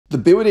The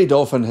BYD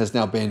Dolphin has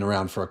now been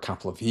around for a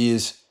couple of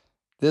years.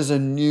 There's a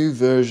new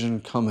version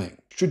coming.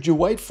 Should you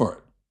wait for it?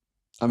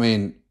 I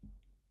mean,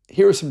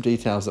 here are some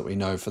details that we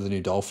know for the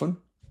new Dolphin.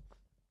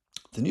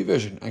 The new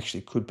version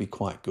actually could be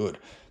quite good.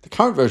 The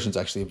current version is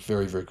actually a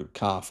very, very good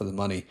car for the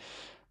money.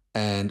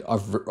 And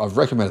I've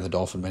recommended the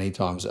Dolphin many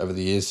times over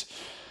the years.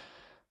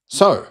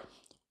 So,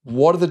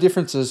 what are the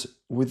differences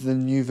with the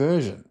new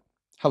version?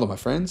 Hello, my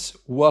friends.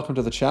 Welcome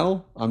to the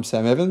channel. I'm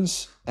Sam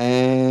Evans.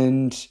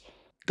 And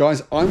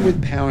guys, I'm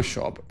with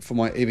PowerShop for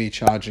my EV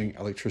charging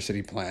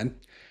electricity plan.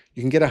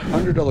 You can get a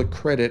 $100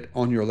 credit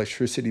on your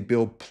electricity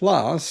bill.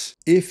 Plus,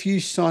 if you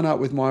sign up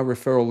with my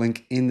referral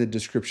link in the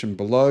description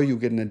below, you'll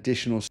get an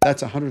additional,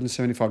 that's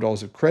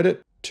 $175 of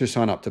credit to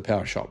sign up to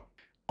PowerShop.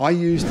 I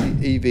use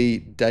the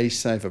EV Day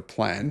Saver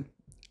plan.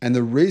 And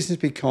the reason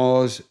is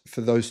because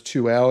for those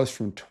 2 hours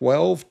from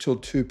 12 till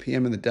 2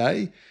 p.m. in the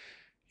day,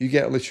 you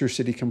get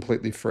electricity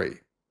completely free.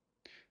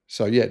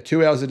 So yeah,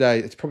 2 hours a day,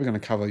 it's probably going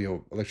to cover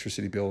your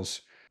electricity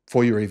bills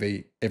for your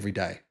EV every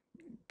day.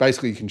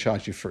 Basically, you can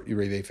charge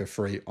your EV for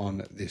free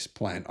on this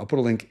plan. I'll put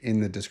a link in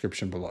the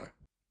description below.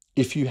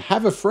 If you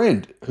have a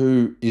friend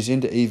who is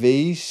into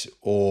EVs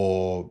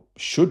or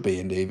should be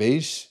into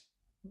EVs,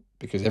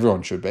 because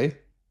everyone should be,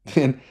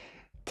 then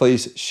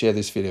please share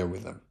this video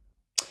with them.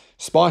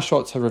 Spy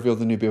Shots have revealed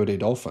the new BYD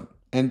Dolphin,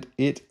 and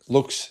it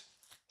looks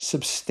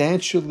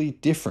substantially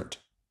different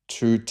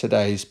to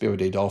today's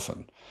BYD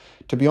Dolphin.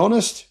 To be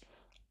honest,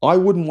 I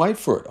wouldn't wait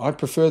for it. I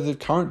prefer the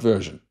current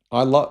version.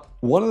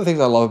 One of the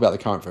things I love about the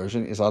current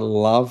version is I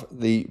love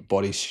the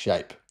body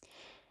shape.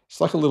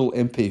 It's like a little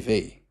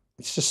MPV.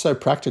 It's just so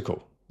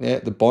practical. Yeah,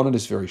 the bonnet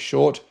is very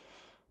short,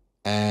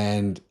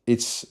 and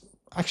it's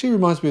actually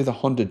reminds me of the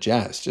Honda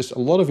Jazz. Just a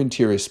lot of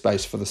interior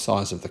space for the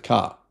size of the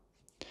car.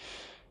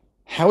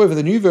 However,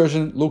 the new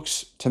version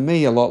looks to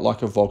me a lot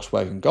like a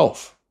Volkswagen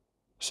Golf.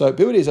 So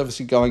BYD is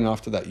obviously going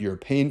after that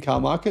European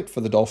car market for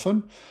the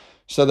Dolphin.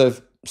 So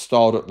they've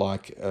styled it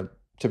like,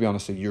 to be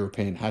honest, a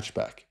European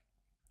hatchback.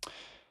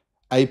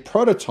 A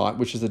prototype,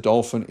 which is the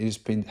Dolphin,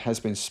 has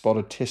been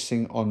spotted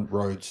testing on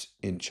roads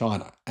in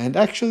China. And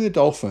actually the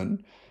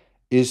Dolphin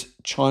is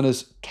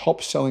China's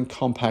top-selling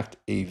compact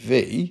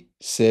EV,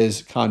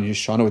 says Car News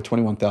China, with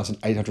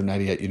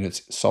 21,888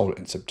 units sold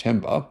in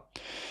September.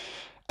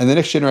 And the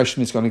next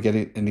generation is going to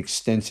get an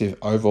extensive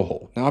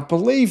overhaul. Now, I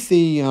believe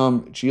the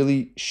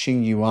Geely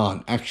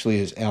Xingyuan actually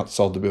has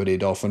outsold the BYD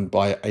Dolphin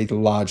by a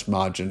large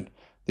margin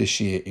this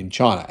year in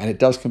China, and it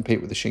does compete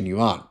with the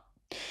Xingyuan.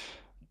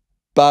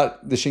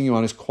 But the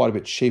Xingyuan is quite a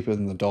bit cheaper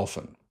than the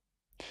Dolphin.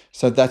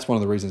 So that's one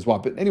of the reasons why.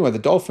 But anyway, the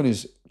Dolphin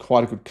is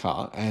quite a good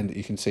car, and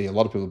you can see a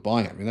lot of people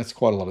buying it. I mean, that's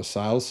quite a lot of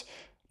sales,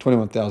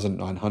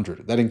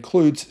 21,900. That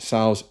includes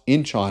sales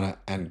in China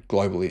and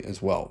globally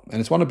as well. And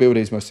it's one of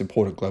BYD's most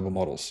important global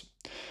models.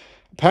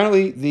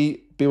 Apparently,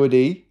 the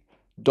BYD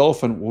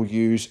Dolphin will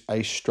use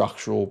a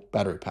structural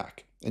battery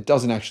pack. It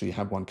doesn't actually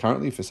have one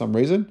currently for some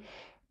reason,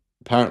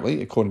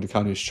 apparently, according to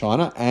Car News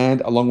China, and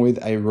along with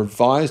a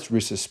revised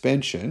rear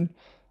suspension,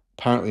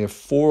 apparently a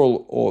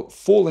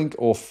 4-link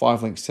or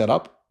 5-link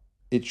setup,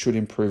 it should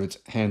improve its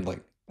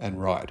handling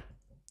and ride.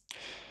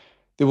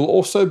 There will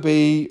also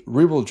be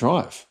rear-wheel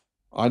drive.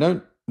 I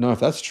don't know if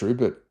that's true,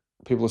 but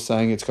people are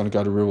saying it's going to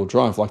go to rear-wheel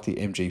drive like the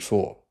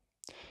MG4.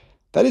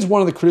 That is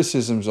one of the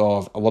criticisms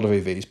of a lot of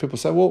EVs. People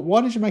say, well,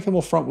 why did you make it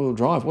more front-wheel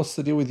drive? What's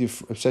the deal with your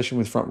obsession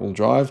with front-wheel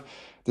drive?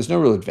 There's no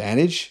real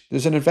advantage.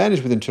 There's an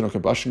advantage with internal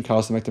combustion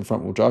cars to make them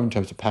front-wheel drive in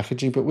terms of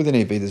packaging, but with an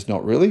EV, there's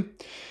not really.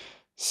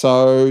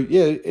 So,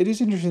 yeah, it is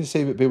interesting to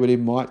see that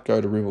BYD might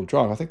go to rear-wheel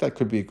drive. I think that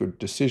could be a good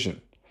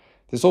decision.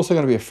 There's also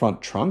going to be a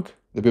front trunk.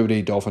 The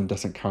BYD Dolphin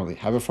doesn't currently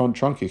have a front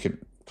trunk. You could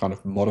kind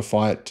of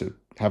modify it to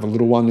have a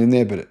little one in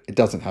there, but it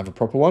doesn't have a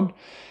proper one.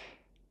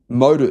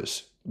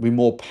 Motors will be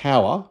more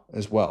power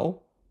as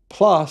well.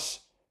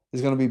 Plus,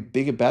 there's going to be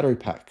bigger battery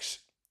packs,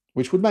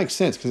 which would make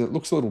sense because it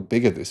looks a little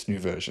bigger, this new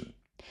version.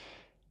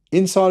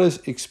 Insiders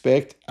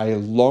expect a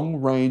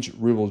long-range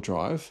rear-wheel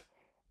drive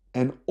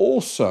and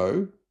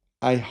also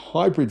a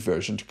hybrid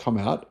version to come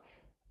out.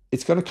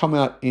 It's going to come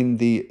out in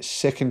the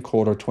second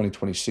quarter of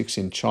 2026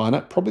 in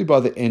China, probably by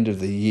the end of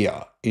the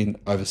year in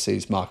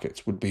overseas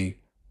markets would be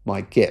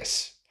my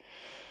guess.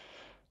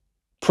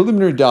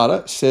 Preliminary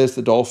data says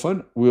the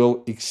Dolphin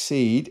will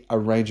exceed a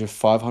range of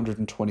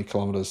 520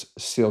 kilometers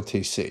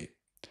CLTC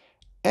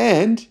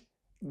and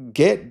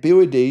get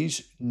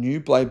BYD's new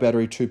Blade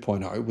Battery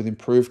 2.0 with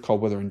improved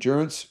cold weather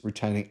endurance,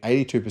 retaining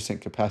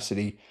 82%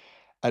 capacity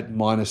at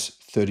minus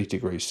 30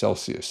 degrees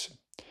Celsius.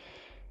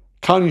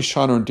 Car News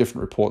China and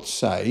different reports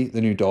say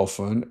the new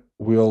Dolphin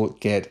will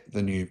get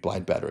the new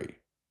Blade battery.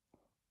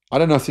 I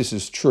don't know if this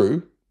is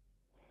true,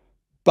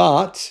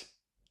 but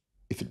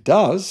if it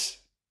does,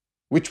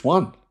 which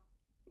one?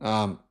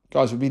 Guys,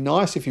 it would be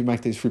nice if you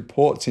make these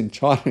reports in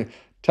China.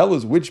 Tell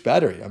us which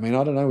battery. I mean,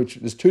 I don't know which.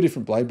 There's 2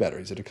 different Blade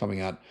batteries that are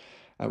coming out.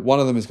 One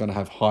of them is going to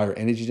have higher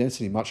energy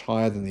density, much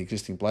higher than the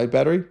existing Blade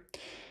battery.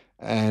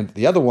 And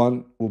the other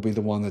one will be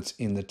the one that's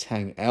in the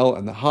Tang L.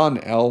 And the Han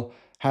L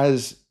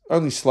has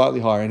only slightly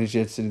higher energy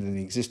density than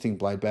the existing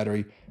blade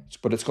battery,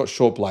 but it's got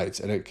short blades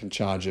and it can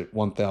charge at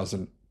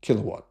 1000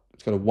 kilowatt.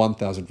 It's got a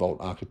 1000 volt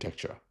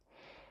architecture.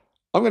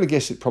 I'm going to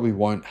guess it probably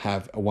won't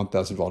have a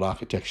 1000 volt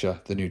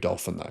architecture, the new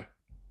Dolphin though.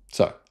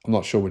 So I'm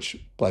not sure which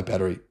blade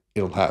battery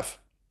it'll have.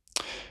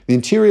 The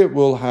interior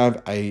will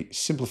have a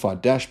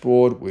simplified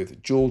dashboard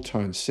with dual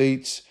tone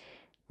seats,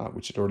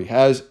 which it already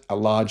has, a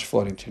large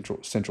floating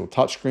central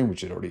touchscreen,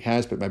 which it already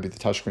has, but maybe the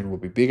touchscreen will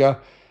be bigger.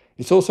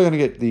 It's also going to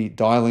get the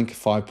Di-Link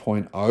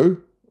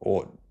 5.0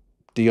 or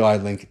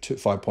Di-Link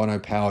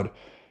 5.0 powered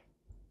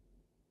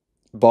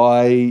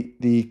by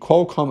the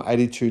Qualcomm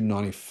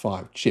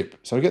 8295 chip.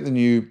 So I get the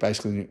new,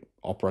 basically new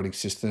operating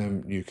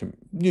system,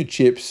 new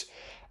chips,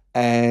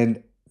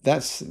 and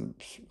that's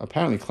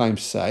apparently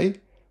claims say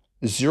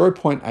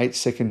 0.8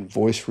 second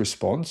voice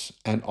response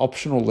and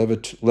optional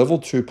level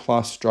 2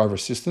 plus driver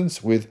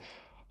assistance with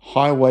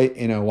highway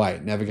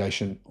NOA,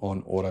 navigation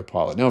on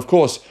autopilot. Now, of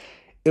course,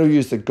 it'll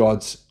use the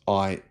God's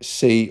Eye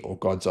C or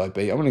God's Eye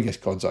B. I'm going to guess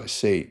God's Eye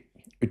C,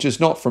 which is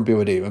not from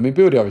BYD. I mean,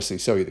 BYD obviously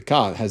sell you the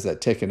car, it has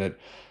that tech in it,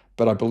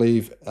 but I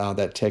believe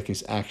that tech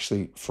is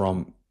actually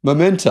from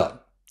Momenta.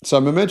 So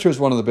Momenta is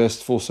one of the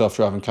best full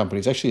self-driving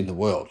companies actually in the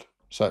world.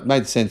 So it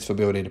made sense for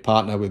BYD to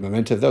partner with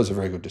Momenta. That was a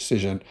very good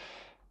decision.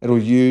 It'll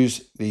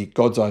use the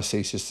God's Eye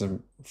C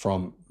system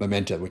from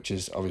Momenta, which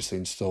is obviously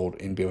installed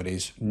in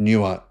BYD's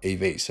newer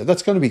EVs. So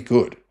that's going to be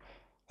good.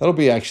 That'll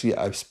be actually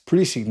a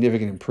pretty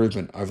significant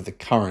improvement over the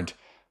current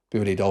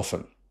BYD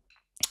Dolphin.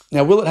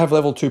 Now, will it have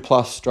level 2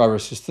 plus driver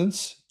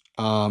assistance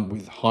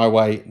with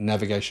highway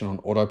navigation on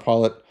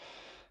autopilot?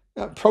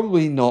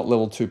 Probably not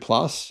level 2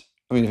 plus.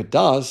 I mean, if it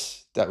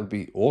does, that would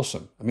be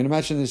awesome. I mean,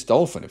 imagine this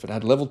Dolphin, if it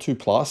had level 2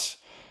 plus,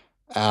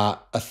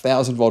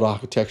 1000 volt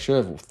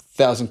architecture,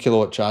 1000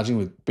 kilowatt charging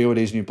with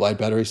BYD's new blade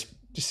batteries,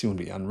 just would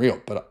be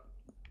unreal. But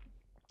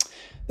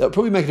that would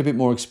probably make it a bit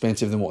more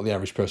expensive than what the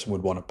average person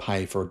would want to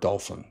pay for a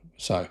Dolphin.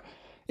 So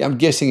yeah, I'm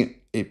guessing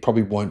it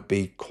probably won't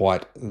be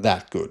quite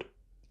that good.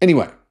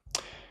 Anyway,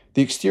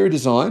 the exterior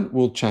design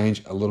will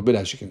change a little bit.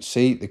 As you can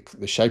see,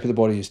 the shape of the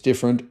body is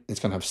different. It's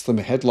going to have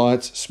slimmer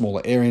headlights,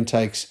 smaller air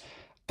intakes,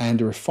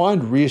 and a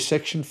refined rear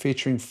section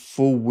featuring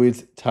full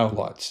width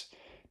taillights.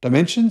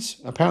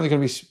 Dimensions apparently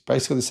going to be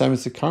basically the same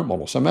as the current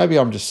model. So maybe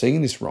I'm just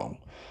seeing this wrong.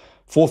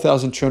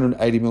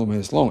 4,280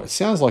 millimeters long. It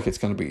sounds like it's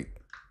going to be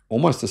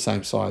almost the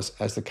same size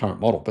as the current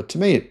model. But to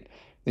me,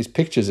 these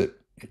pictures, it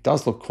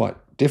does look quite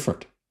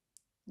different.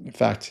 In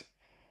fact,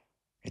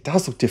 it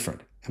does look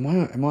different.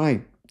 Am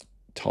I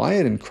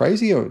tired and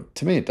crazy? Or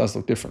to me, it does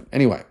look different.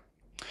 Anyway.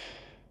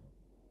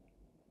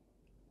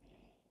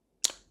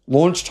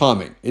 Launch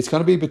timing. It's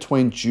going to be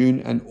between June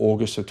and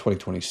August of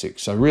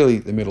 2026. So really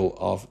the middle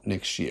of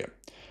next year.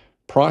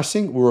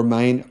 Pricing will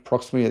remain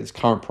approximately at its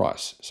current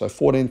price, so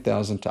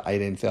 $14,000 to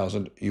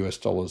 $18,000 US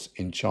dollars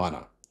in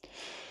China.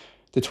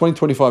 The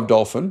 2025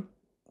 Dolphin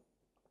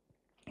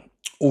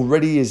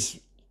already is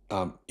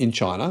in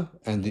China,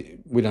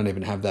 and we don't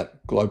even have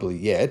that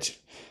globally yet,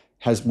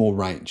 has more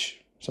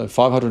range. So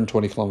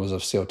 520 kilometers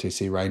of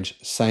CLTC range,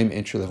 same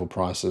entry-level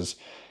prices.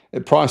 The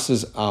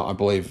prices, I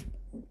believe,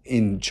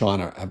 in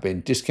China have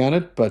been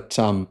discounted, but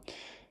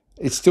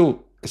it's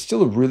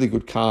still a really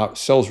good car,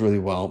 sells really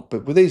well.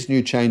 But with these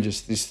new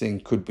changes, this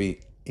thing could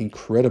be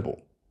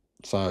incredible.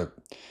 So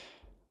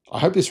I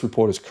hope this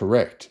report is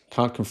correct.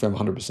 Can't confirm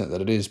 100%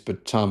 that it is,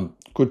 but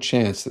good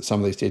chance that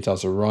some of these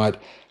details are right.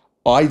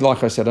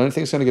 Like I said, I don't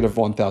think it's going to get a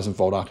 1000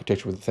 volt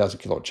architecture with 1000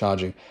 kilowatt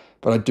charging,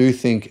 but I do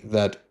think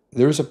that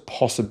there is a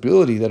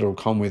possibility that it'll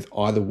come with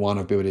either one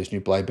of BYD's new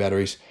blade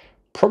batteries,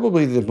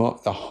 probably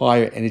the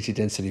higher energy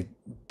density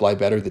blade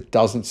battery that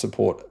doesn't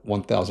support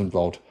 1000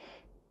 volt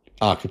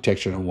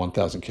architecture and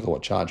 1000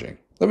 kilowatt charging.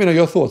 Let me know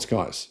your thoughts,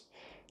 guys.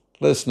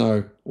 Let us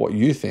know what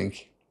you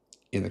think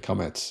in the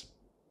comments.